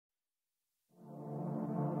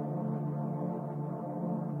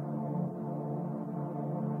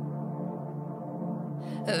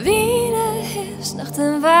Wie der Hirsch nach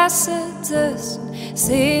dem Wasser dürstet,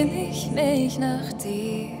 sehne ich mich nach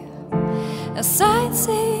dir. Das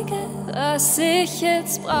Einzige, was ich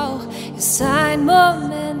jetzt brauch, ist ein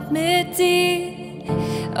Moment mit dir.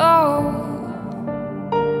 Oh.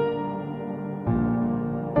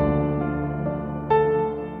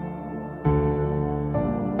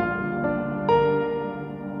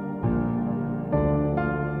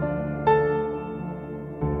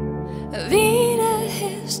 Wie der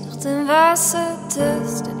Hirsch nach dem Wasser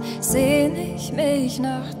dürstet, sehne ich mich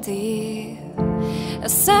nach dir.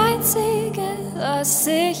 Das Einzige, was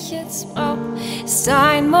ich jetzt brauch, ist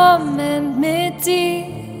ein Moment mit dir.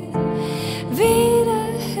 Wie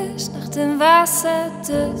der Hirsch nach dem Wasser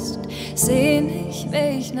dürstet, sehne ich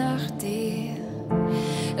mich nach dir.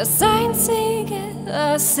 Das Einzige,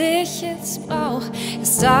 was ich jetzt brauch,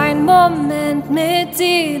 ist ein Moment mit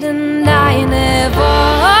dir, denn deine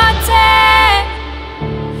Worte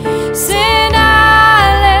sind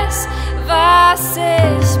alles, was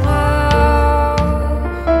ich brauch.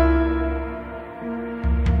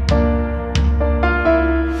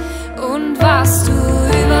 Und was du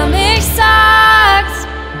über mich sagst,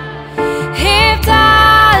 hebt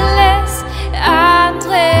alles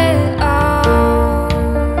andere auf.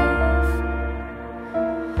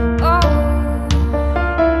 Oh.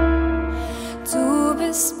 Du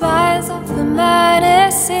bist Balsam für meine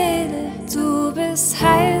Seele, du bist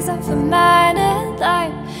heilsam für meinen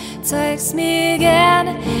Leib, zeigst mir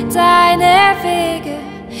gerne deine Wege.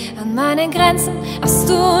 An meinen Grenzen hast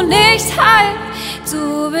du nicht Halt.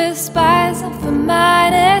 Du bist Balsam für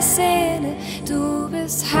meine Seele, du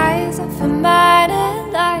bist heilsam für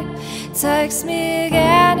meinen Leib, zeigst mir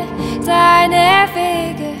gerne deine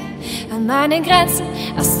Wege. An meinen Grenzen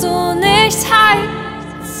hast du nicht Halt.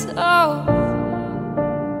 Oh.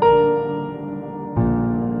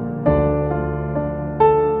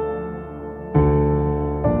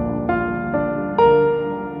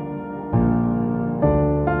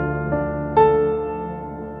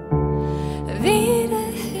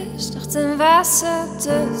 Wasser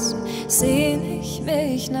dürstet, sehne ich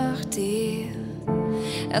mich nach dir.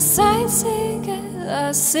 Das Einzige,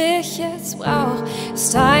 was ich jetzt brauch,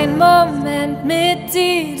 ist ein Moment mit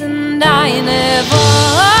dir, denn deine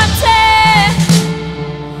Worte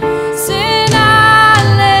sind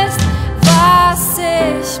alles, was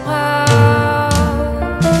ich brauch.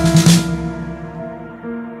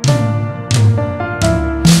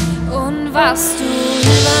 Und was du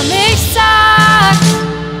über mich sagst,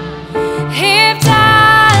 hebt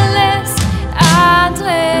alles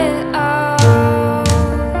andere auf.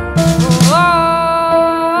 Oh,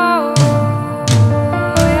 oh,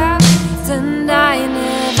 oh, ja. Denn deine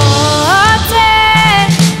Worte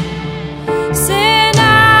sind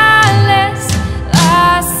alles,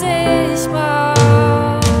 was ich brauch.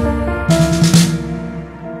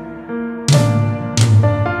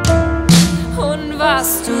 Und was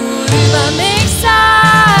du über mich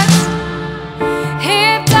sagst,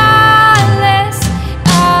 hebt alles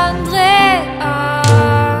andere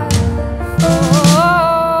auf.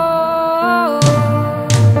 Oh,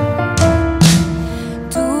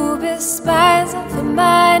 du bist Balsam für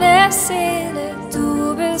meine Seele,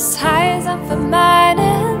 du bist heilsam für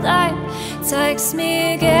meinen Leib, zeigst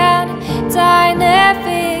mir gerne deine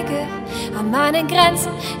Wege. An meinen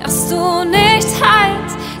Grenzen hast du nicht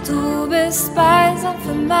Halt. Du bist Balsam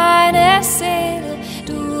für meine Seele,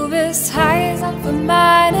 du bist heilsam für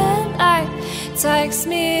meinen Leib, zeigst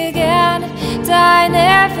mir gerne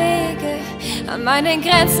deine Wege. An meinen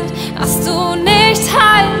Grenzen hast du nicht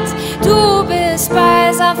Halt. Du bist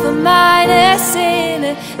Balsam für meine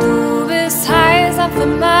Seele, du bist heilsam für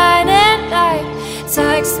meinen Leib,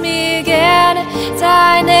 zeigst mir gerne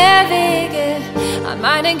deine Wege. An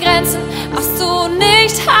meinen Grenzen hast du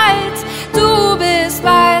nicht Halt. Du bist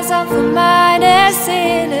Balsam für meine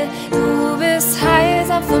Seele, du bist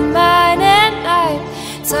heilsam für meinen Leib,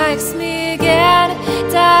 zeigst mir gerne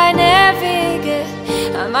deine Wege.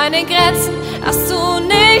 An meinen Grenzen hast du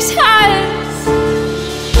nicht Halt.